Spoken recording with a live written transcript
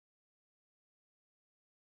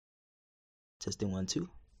Testing 1, 2,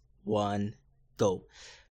 1, go.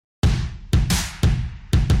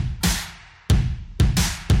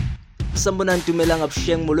 Sambunan tumelang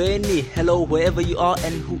absheng mulweni. Hello, wherever you are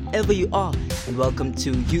and whoever you are, and welcome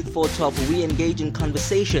to Youth 412, where we engage in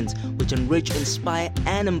conversations which enrich, inspire,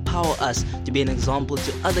 and empower us to be an example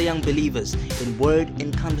to other young believers in word,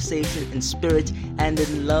 in conversation, in spirit, and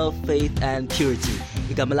in love, faith, and purity.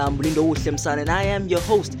 Igama lami Bulindo Uhlemsan, and I am your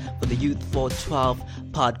host for the Youth 412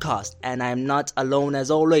 podcast. And I am not alone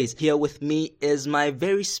as always. Here with me is my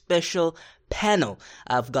very special panel.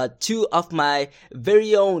 I've got two of my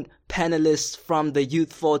very own panelists from the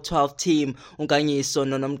Youth 412 team, Unkanyiso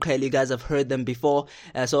Nonomkhele. You guys have heard them before,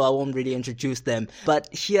 so I won't really introduce them.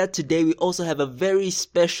 But here today we also have a very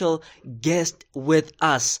special guest with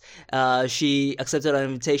us. She accepted our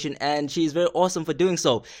invitation and she's very awesome for doing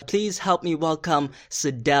so. Please help me welcome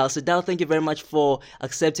Sadal. Sadal, thank you very much for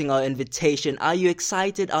accepting our invitation. Are you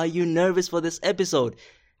excited? Are you nervous for this episode?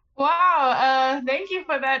 Wow, thank you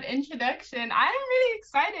for that introduction. I'm really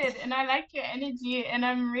excited and I like your energy and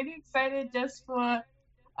I'm really excited just for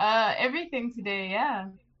everything today. Yeah.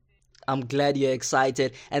 I'm glad you're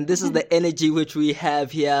excited. And this is the energy which we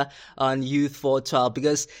have here on Youth 412,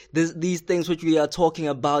 because these things which we are talking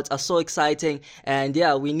about are so exciting. And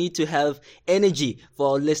yeah, we need to have energy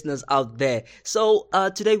for our listeners out there. So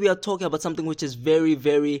today we are talking about something which is very,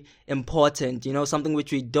 very important, something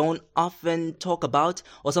which we don't often talk about,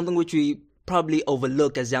 or something which we probably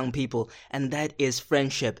overlook as young people, and that is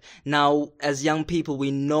friendship. Now, as young people, we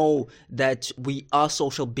know that we are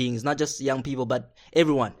social beings, not just young people, but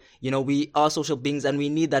everyone. We are social beings and we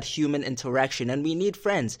need that human interaction and we need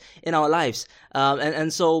friends in our lives.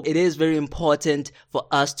 And so it is very important for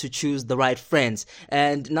us to choose the right friends,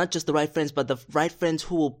 and not just the right friends, but the right friends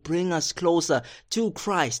who will bring us closer to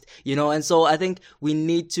Christ, and so I think we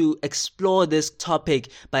need to explore this topic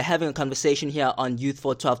by having a conversation here on Youth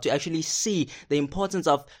 412 to actually see the importance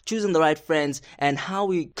of choosing the right friends and how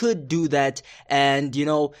we could do that, and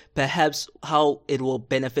perhaps how it will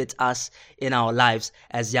benefit us in our lives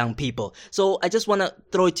as young people. So I just want to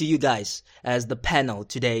throw it to you guys as the panel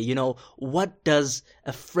today. What does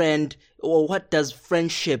a friend, or what does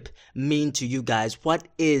friendship mean to you guys? What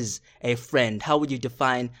is a friend? How would you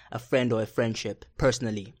define a friend or a friendship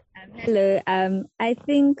personally? Hello. I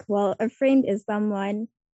think, a friend is someone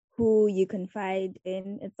who you confide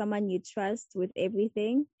in. It's someone you trust with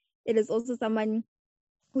everything. It is also someone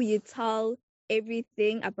who you tell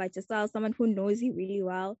everything about yourself, someone who knows you really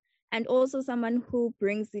well, and also someone who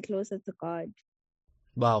brings you closer to God.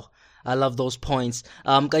 Wow, I love those points.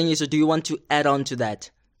 Kanye, so do you want to add on to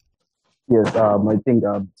that? Yes, I think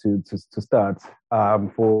to start,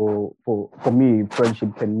 for me,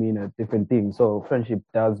 friendship can mean a different thing. So friendship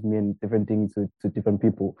does mean different things to different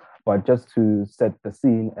people. But just to set the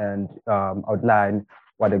scene and outline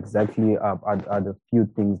what exactly are the few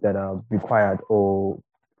things that are required or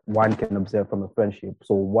one can observe from a friendship.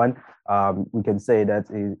 So one, we can say that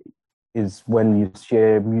is when you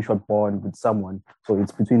share mutual bond with someone. So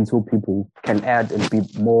it's between two people, can add and be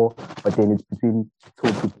more, but then it's between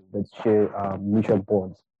two people that share mutual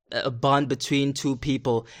bonds. A bond between two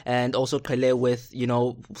people, and also Kale with,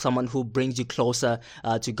 someone who brings you closer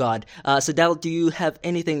to God. Sadal, do you have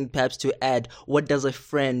anything perhaps to add? What does a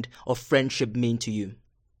friend or friendship mean to you?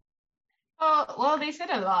 Oh, well, they said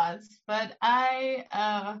a lot, but when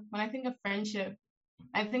I think of friendship,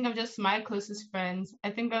 I think of just my closest friends. I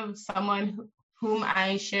think of someone whom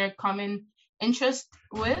I share common interest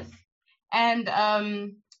with. And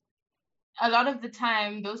a lot of the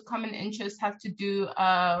time, those common interests have to do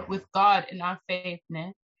with God in our faith.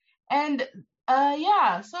 Ne? And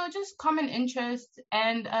so just common interest.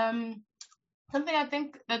 And something I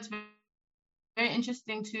think that's very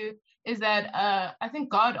interesting too is that I think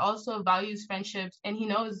God also values friendships, and he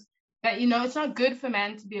knows that, it's not good for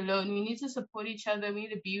man to be alone. We need to support each other. We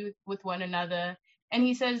need to be with one another. And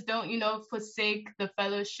he says, don't, forsake the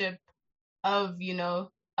fellowship of,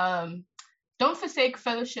 don't forsake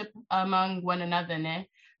fellowship among one another. Ne?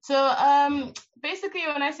 So basically,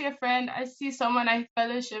 when I see a friend, I see someone I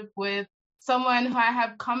fellowship with, someone who I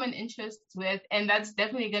have common interests with, and that's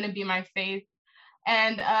definitely going to be my faith.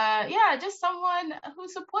 And just someone who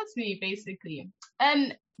supports me, basically.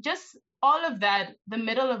 And just all of that, the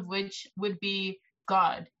middle of which would be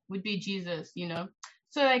God, would be Jesus,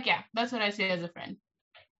 So that's what I say as a friend.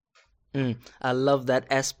 I love that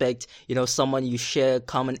aspect. Someone you share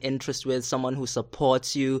common interest with, someone who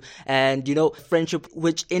supports you, and friendship,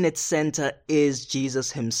 which in its center is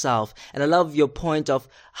Jesus himself. And I love your point of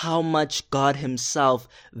how much God himself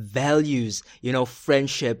values,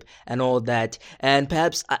 friendship and all that. And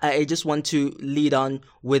perhaps I just want to lead on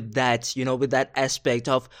with that, with that aspect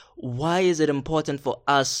of why is it important for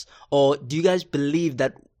us, or do you guys believe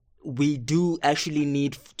that we do actually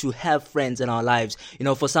need to have friends in our lives?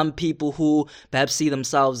 For some people who perhaps see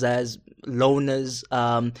themselves as loners,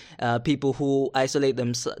 people who isolate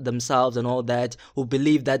themselves and all that, who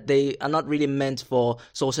believe that they are not really meant for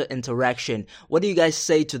social interaction. What do you guys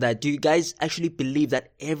say to that? Do you guys actually believe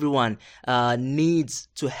that everyone needs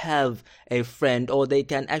to have a friend, or they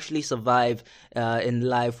can actually survive in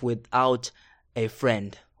life without a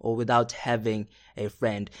friend, or without having a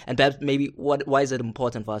friend? And perhaps maybe why is it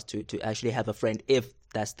important for us to actually have a friend if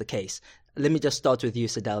that's the case? Let me just start with you,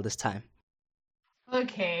 Sadal, this time.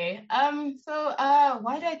 Okay. So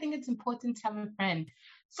why do I think it's important to have a friend?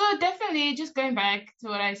 So definitely, just going back to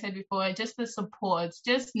what I said before, just the support,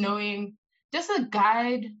 just knowing, just a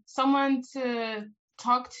guide, someone to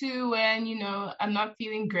talk to when, I'm not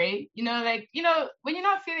feeling great. When you're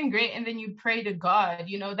not feeling great and then you pray to God,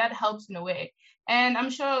 that helps in a way. And I'm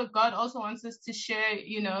sure God also wants us to share,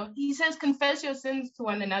 he says, confess your sins to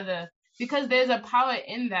one another, because there's a power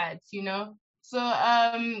in that. So,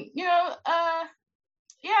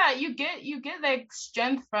 yeah, you get like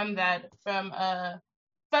strength from that, from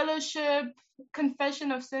fellowship,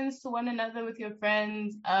 confession of sins to one another with your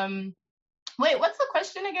friends. Wait, what's the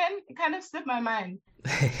question again? It kind of slipped my mind.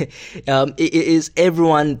 Is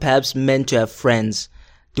everyone perhaps meant to have friends?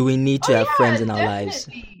 Do we need to have friends in our lives?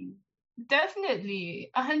 Definitely,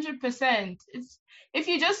 100%. It's, if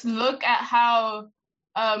you just look at how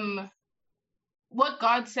what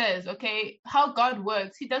God says, okay, how God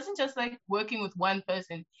works. He doesn't just like working with one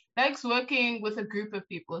person. He likes working with a group of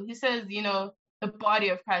people. He says, the body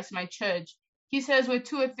of Christ, my church. He says, where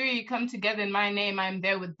two or three come together in my name, I'm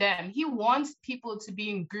there with them. He wants people to be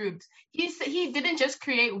in groups. He didn't just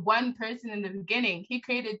create one person in the beginning. He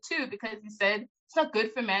created two, because he said it's not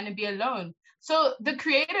good for man to be alone. So the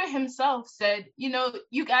creator himself said,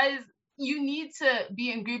 you guys, you need to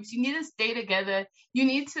be in groups. You need to stay together.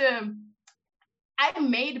 I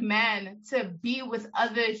made man to be with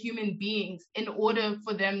other human beings in order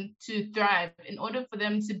for them to thrive, in order for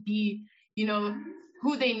them to be,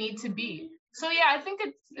 who they need to be. So yeah, I think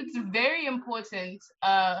it's very important.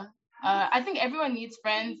 I think everyone needs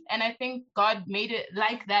friends, and I think God made it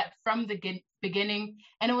like that from the beginning,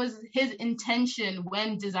 and it was his intention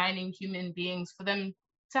when designing human beings for them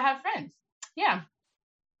to have friends. Yeah.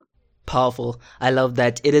 Powerful. I love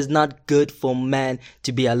that. It is not good for man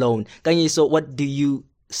to be alone. Kanye, so what do you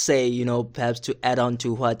say, perhaps to add on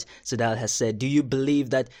to what Sadal has said? Do you believe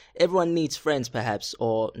that everyone needs friends, perhaps,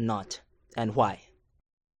 or not? And why?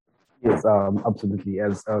 Yes, absolutely.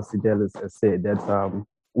 As Sadal has said, that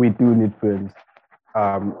we do need friends.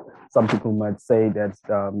 Some people might say that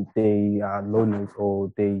they are loners,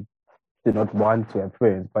 or they do not want to have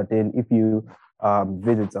friends. But then if you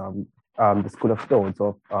visit the school of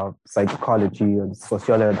thought of psychology and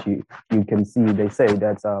sociology, you can see they say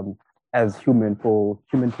that as for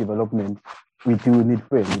human development, we do need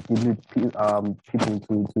friends. We need people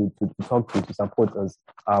to talk to support us.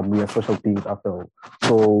 We are social beings after all.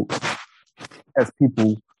 So as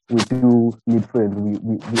people, we do need friends.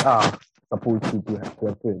 We are supposed to have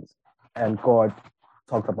friends. And God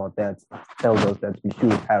talked about that, tells us that we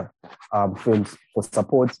should have friends for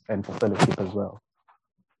support and for fellowship as well.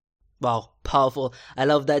 Wow, powerful. I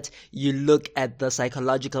love that you look at the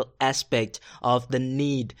psychological aspect of the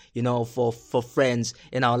need, for friends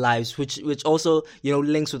in our lives, which also,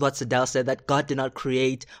 links with what Sadal said, that God did not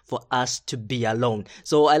create for us to be alone.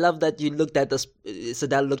 So I love that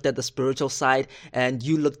Sadal looked at the spiritual side, and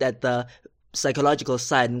you looked at the psychological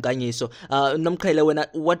side. So,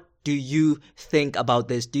 what do you think about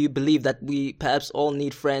this? Do you believe that we perhaps all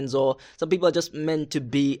need friends, or some people are just meant to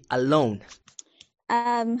be alone?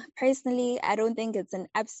 Personally, I don't think it's an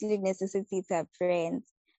absolute necessity to have friends.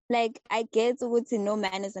 Like, I get to no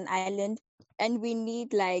man is an island, and we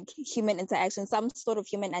need like human interaction, some sort of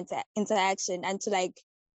human interaction, and to like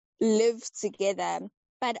live together.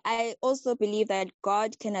 But I also believe that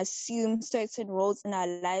God can assume certain roles in our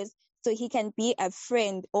lives, so he can be a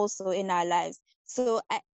friend also in our lives. So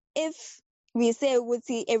if we say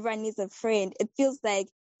everyone needs a friend, it feels like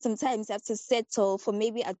sometimes you have to settle for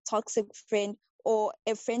maybe a toxic friend, or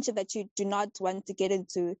a friendship that you do not want to get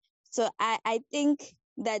into. So I think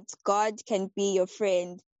that God can be your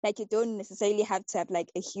friend. Like, you don't necessarily have to have like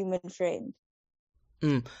a human friend.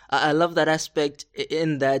 I love that aspect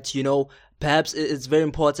in that, perhaps it's very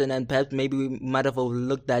important, and perhaps maybe we might have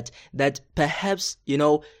overlooked that perhaps,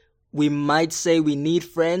 we might say we need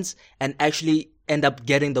friends and actually end up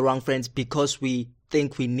getting the wrong friends because we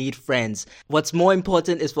think we need friends. What's more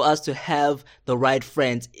important is for us to have the right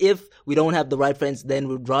friends. If we don't have the right friends, then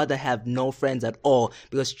we'd rather have no friends at all,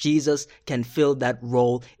 because Jesus can fill that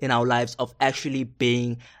role in our lives of actually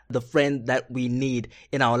being the friend that we need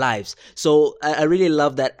in our lives. So I really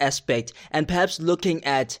love that aspect. And perhaps looking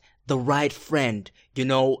at the right friend,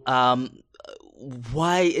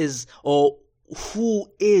 why is, or who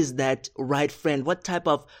is that right friend? What type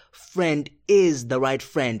of friend is the right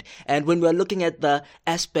friend? And when we're looking at the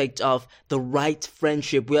aspect of the right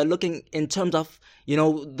friendship, we are looking in terms of,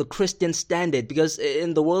 the Christian standard, because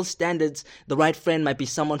in the world standards, the right friend might be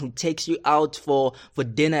someone who takes you out for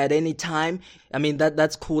dinner at any time. I mean,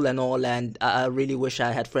 that's cool and all, and I really wish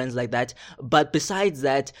I had friends like that. But besides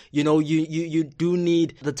that, you do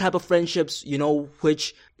need the type of friendships,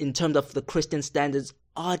 which in terms of the Christian standards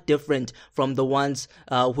are different from the ones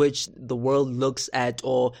which the world looks at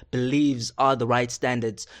or believes are the right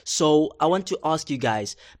standards. So I want to ask you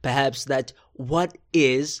guys, perhaps, that what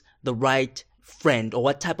is the right friend, or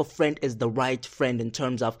what type of friend is the right friend in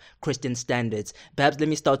terms of Christian standards? Perhaps let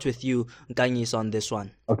me start with you, Nkanyis, on this one.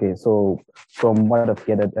 Okay, so from what I've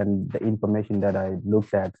gathered and the information that I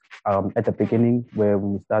looked at the beginning, where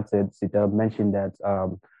we started, Sita mentioned that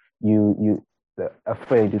a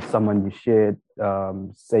friend is someone you share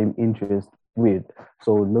same interest with.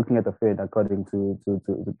 So looking at the friend according to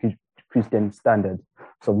the Christian standards.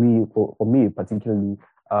 So for me particularly,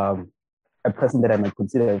 a person that I might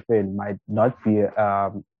consider a friend might not be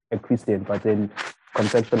a Christian, but then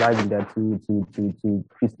contextualizing that to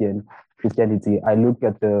Christianity, I look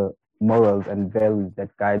at the morals and values that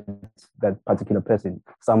guide that particular person.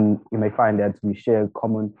 Some, you may find that we share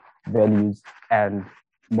common values and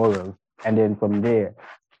morals, and then from there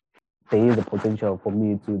is the potential for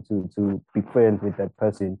me to be friends with that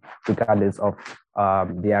person, regardless of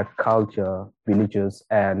their culture, religious,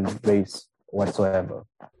 and race whatsoever.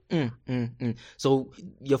 So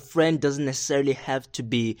your friend doesn't necessarily have to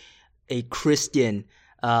be a Christian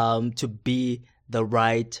to be the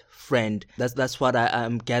right friend. That's what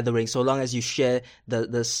I'm gathering. So long as you share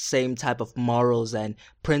the same type of morals and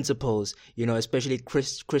principles, especially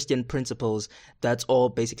Christian principles, that's all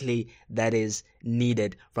basically that is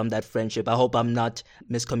needed from that friendship. I hope I'm not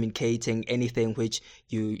miscommunicating anything which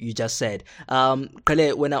you just said.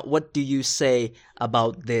 Kale, what do you say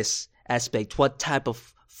about this aspect? What type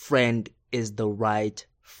of friend is the right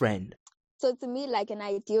friend? So to me, like, an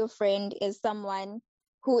ideal friend is someone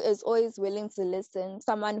who is always willing to listen,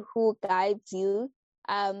 someone who guides you,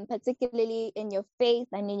 particularly in your faith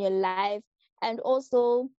and in your life, and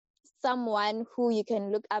also someone who you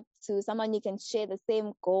can look up to, someone you can share the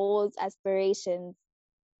same goals, aspirations,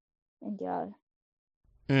 and yeah.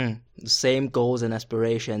 Same goals and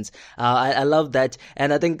aspirations. I love that,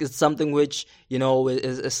 and I think it's something which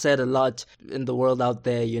is said a lot in the world out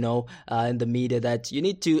there, in the media, that you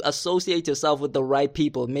need to associate yourself with the right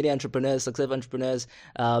people. Many entrepreneurs, successful entrepreneurs,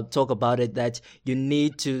 talk about it, that you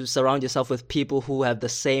need to surround yourself with people who have the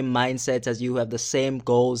same mindsets as you, who have the same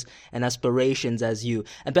goals and aspirations as you.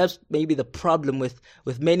 And perhaps maybe the problem with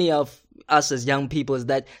many of us as young people is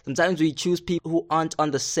that sometimes we choose people who aren't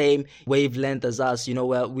on the same wavelength as us,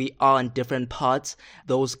 where we are on different parts.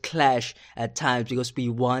 Those clash at times because we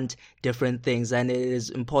want different things, and it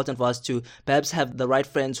is important for us to perhaps have the right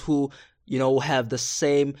friends who have the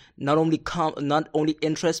same, not only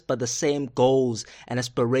interests, but the same goals and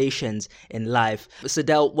aspirations in life.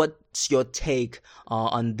 Sidel, what's your take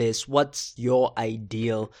on this? What's your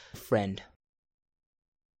ideal friend?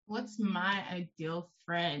 What's my ideal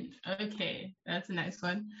friend? Okay, that's a nice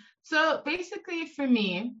one. So basically for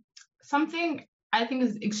me, something I think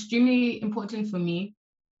is extremely important for me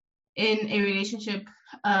in a relationship,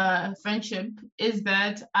 friendship, is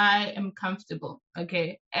that I am comfortable,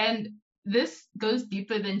 okay? And this goes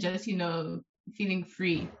deeper than just, feeling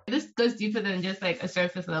free. This goes deeper than just like a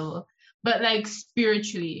surface level, but like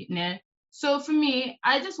spiritually, né? So for me,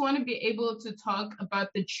 I just want to be able to talk about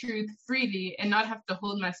the truth freely and not have to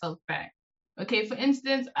hold myself back. Okay, for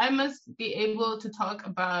instance, I must be able to talk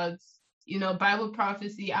about, Bible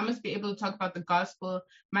prophecy. I must be able to talk about the gospel,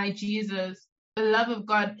 my Jesus, the love of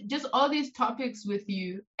God, just all these topics with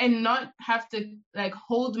you, and not have to like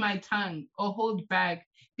hold my tongue or hold back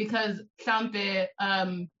because sampe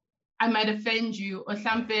I might offend you, or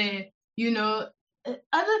sampe,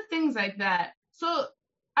 other things like that. So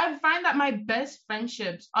I find that my best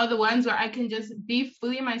friendships are the ones where I can just be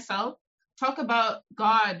fully myself, talk about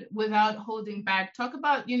God without holding back, talk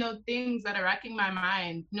about, things that are racking my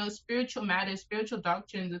mind, spiritual matters, spiritual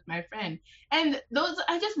doctrines with my friend. And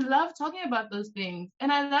I just love talking about those things.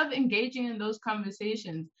 And I love engaging in those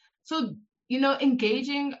conversations. So,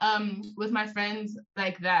 engaging with my friends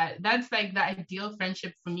like that's like the ideal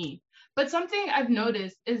friendship for me. But something I've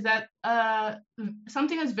noticed is that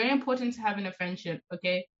something that's very important to have in a friendship,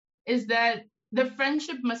 okay, is that the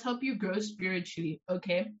friendship must help you grow spiritually,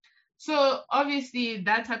 okay? So obviously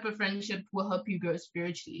that type of friendship will help you grow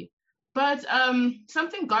spiritually. But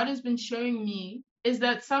something God has been showing me is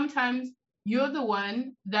that sometimes you're the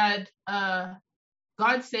one that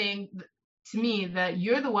God's saying to me that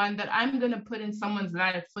you're the one that I'm going to put in someone's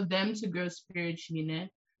life for them to grow spiritually. Né?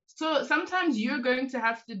 So sometimes you're going to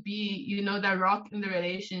have to be, that rock in the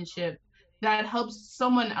relationship that helps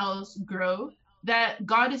someone else grow, that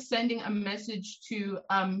God is sending a message to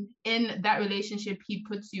in that relationship he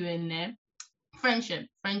puts you in there. Friendship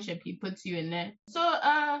he puts you in there. So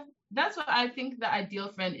that's what I think the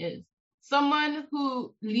ideal friend is. Someone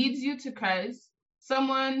who leads you to Christ,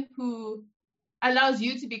 someone who allows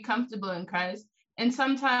you to be comfortable in Christ. And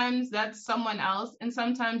sometimes that's someone else, and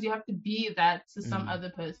sometimes you have to be that to some other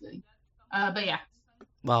person. But yeah.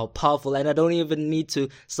 Wow, powerful. And I don't even need to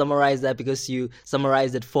summarize that because you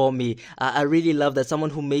summarized it for me. I really love that.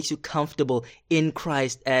 Someone who makes you comfortable in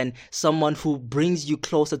Christ, and someone who brings you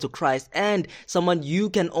closer to Christ, and someone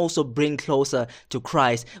you can also bring closer to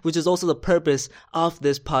Christ, which is also the purpose of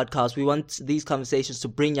this podcast. We want these conversations to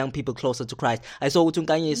bring young people closer to Christ. I saw Utung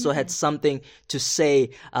Kanyiso had something to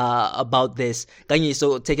say about this.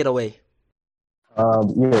 Kanyiso, take it away.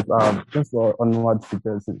 Yes, just on what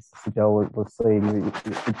Sita was saying,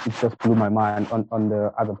 it just blew my mind on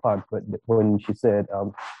the other part. But when she said,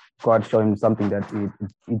 God showed him something that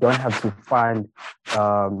you don't have to find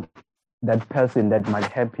that person that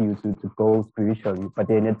might help you to go spiritually. But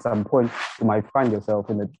then at some point, you might find yourself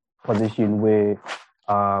in a position where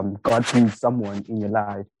God brings someone in your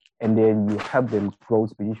life, and then you help them grow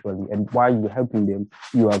spiritually. And while you're helping them,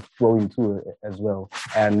 you are growing too as well.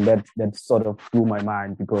 And that sort of blew my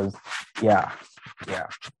mind because, yeah.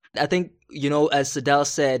 I think, as Sadal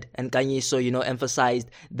said and Kanyiso,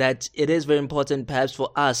 emphasized that it is very important perhaps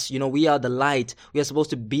for us. We are the light. We are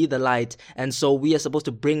supposed to be the light. And so we are supposed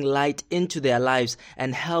to bring light into their lives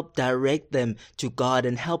and help direct them to God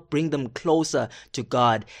and help bring them closer to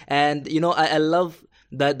God. And, I love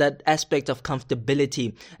that aspect of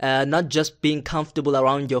comfortability, not just being comfortable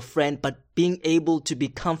around your friend, but being able to be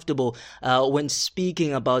comfortable when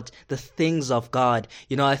speaking about the things of God.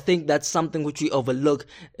 I think that's something which we overlook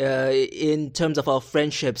in terms of our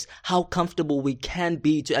friendships, how comfortable we can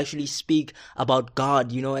be to actually speak about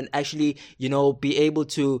God, and actually, be able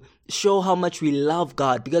to show how much we love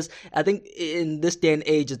God. Because I think in this day and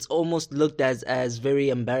age, it's almost looked as very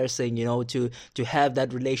embarrassing, to have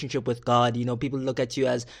that relationship with God. People look at you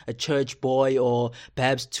as a church boy or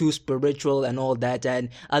perhaps too spiritual and all that, and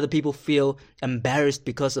other people feel embarrassed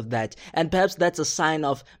because of that. And perhaps that's a sign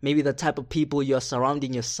of maybe the type of people you're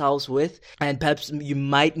surrounding yourselves with, and perhaps you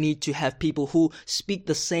might need to have people who speak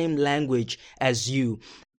the same language as you.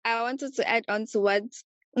 I wanted to add on to what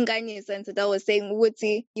Ngani Sensada was saying,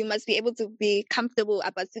 Wuti, you must be able to be comfortable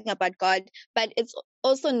about speaking about God, but it's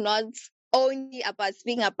also not only about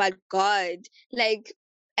speaking about God. Like,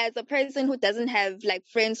 as a person who doesn't have like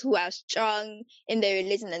friends who are strong in their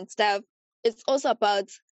religion and stuff, it's also about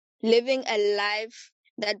living a life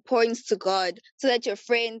that points to God so that your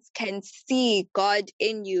friends can see God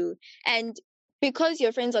in you. And because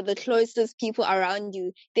your friends are the closest people around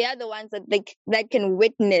you, they are the ones that can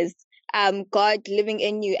witness God living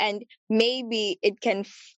in you. And maybe it can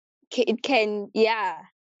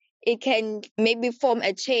maybe form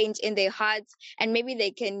a change in their hearts, and maybe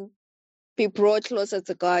they can be brought closer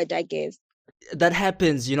to God, I guess. That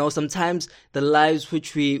happens, sometimes the lives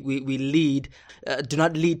which we lead do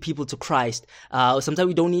not lead people to Christ. Sometimes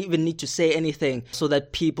we don't even need to say anything so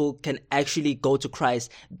that people can actually go to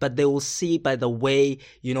Christ, but they will see by the way,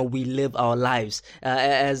 we live our lives.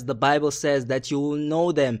 As the Bible says that you will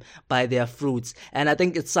know them by their fruits. And I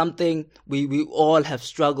think it's something we all have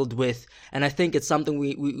struggled with. And I think it's something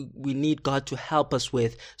we need God to help us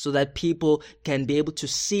with so that people can be able to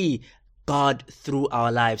see God through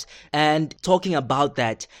our lives. And talking about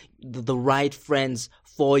that, the right friends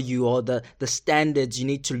for you, or the standards you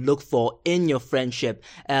need to look for in your friendship.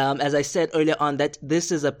 As I said earlier on, that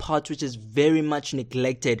this is a part which is very much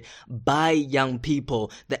neglected by young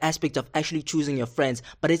people, the aspect of actually choosing your friends.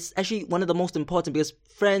 But it's actually one of the most important, because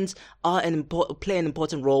friends are play an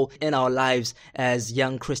important role in our lives as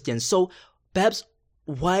young Christians. So perhaps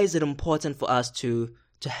why is it important for us to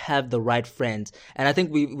to have the right friends? And I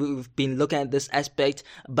think we've been looking at this aspect,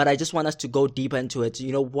 but I just want us to go deeper into it.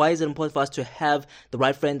 Why is it important for us to have the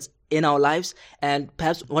right friends in our lives? And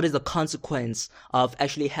perhaps what is the consequence of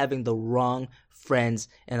actually having the wrong friends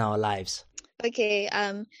in our lives? Okay,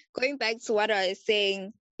 going back to what I was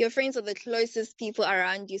saying, your friends are the closest people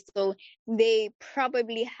around you, so they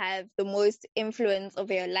probably have the most influence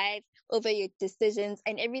over your life, over your decisions,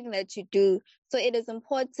 and everything that you do. So it is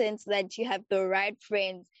important that you have the right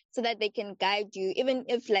friends so that they can guide you, even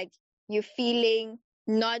if you're feeling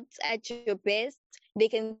not at your best. They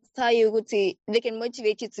can tell you they can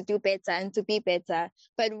motivate you to do better and to be better.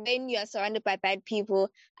 But when you are surrounded by bad people,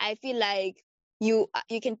 I feel like you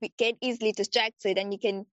can get easily distracted, and you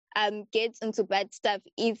can get into bad stuff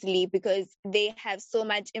easily because they have so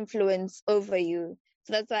much influence over you.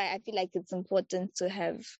 So that's why I feel like it's important to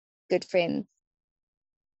have good friends.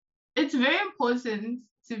 It's very important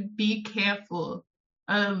to be careful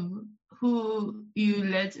of who you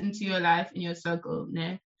let into your life in your circle,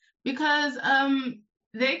 né? Because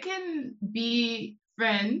there can be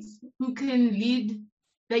friends who can lead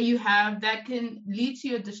that can lead to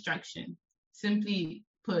your destruction, simply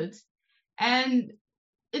put. And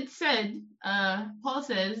it said, Paul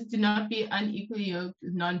says, do not be unequally yoked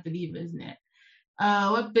with non-believers.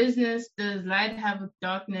 What business does light have with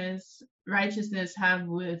darkness, righteousness have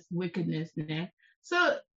with wickedness?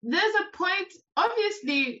 So there's a point,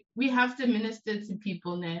 obviously, we have to minister to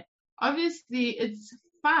people. Obviously, it's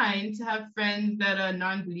fine to have friends that are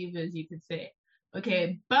non-believers, you could say.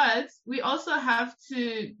 Okay, but we also have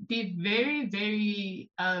to be very, very,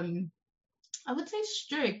 I would say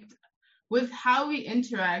strict with how we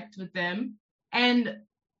interact with them and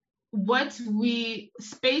what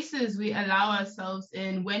spaces we allow ourselves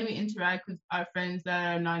in when we interact with our friends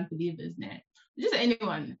that are non-believers, just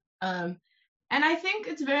anyone. And I think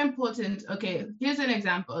it's very important. Okay, here's an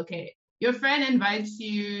example. Okay, your friend invites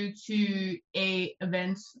you to a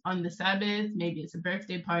event on the Sabbath. Maybe it's a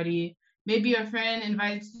birthday party. Maybe your friend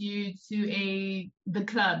invites you to the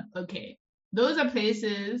club. Okay, those are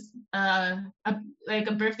places, like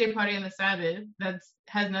a birthday party on the Sabbath that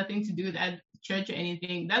has nothing to do with at church or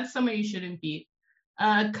anything. That's somewhere you shouldn't be.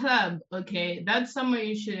 Club, okay, that's somewhere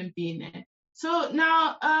you shouldn't be in. So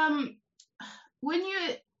now, when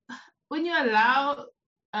you allow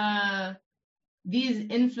these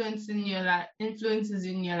influences in your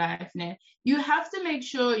life, you have to make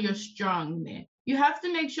sure you're strong. You have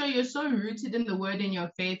to make sure you're so rooted in the word in your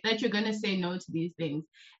faith that you're going to say no to these things.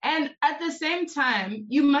 And at the same time,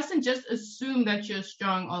 you mustn't just assume that you're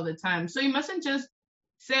strong all the time. So you mustn't just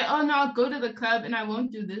say, oh, no, I'll go to the club and I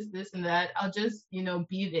won't do this, this, and that. I'll just,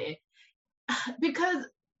 be there. Because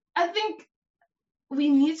I think we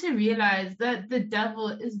need to realize that the devil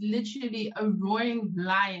is literally a roaring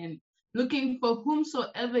lion looking for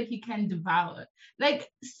whomsoever he can devour. Like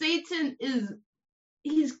Satan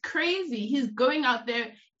he's crazy. He's going out there.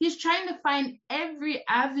 He's trying to find every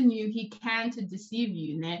avenue he can to deceive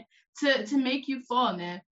you, to make you fall.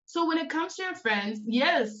 So when it comes to your friends,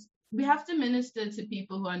 yes, we have to minister to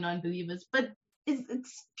people who are non-believers, but it's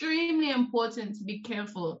extremely important to be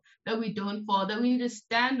careful that we don't fall, that we need to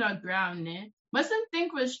stand our ground. Mustn't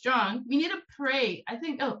think we're strong. We need to pray. I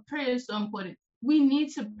think prayer is so important. We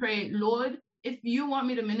need to pray, Lord, if you want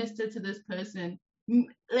me to minister to this person,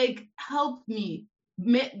 help me.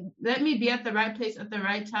 Let me be at the right place at the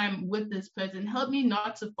right time with this person. Help me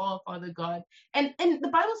not to fall, Father God. And the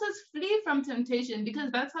Bible says flee from temptation, because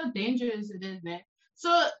that's how dangerous it is,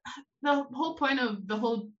 So the whole point of the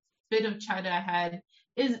whole bit of chatter I had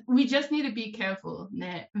is we just need to be careful,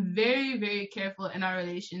 very, very careful in our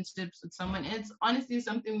relationships with someone. It's honestly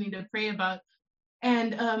something we need to pray about.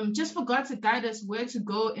 And just for God to guide us where to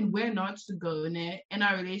go and where not to go in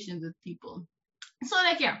our relations with people. So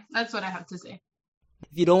that's what I have to say.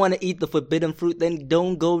 If you don't want to eat the forbidden fruit, then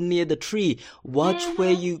don't go near the tree. Watch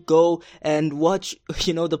where you go, and watch,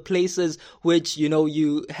 the places which,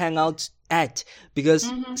 you hang out at.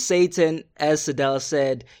 Because Satan, as Sadell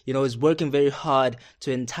said, is working very hard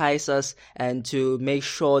to entice us and to make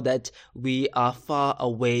sure that we are far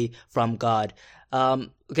away from God.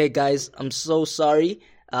 Okay, guys, I'm so sorry.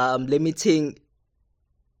 Let me think.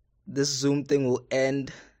 This Zoom thing will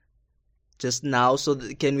end just now, so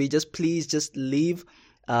can we just please just leave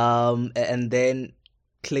and then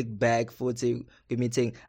click back for the meeting.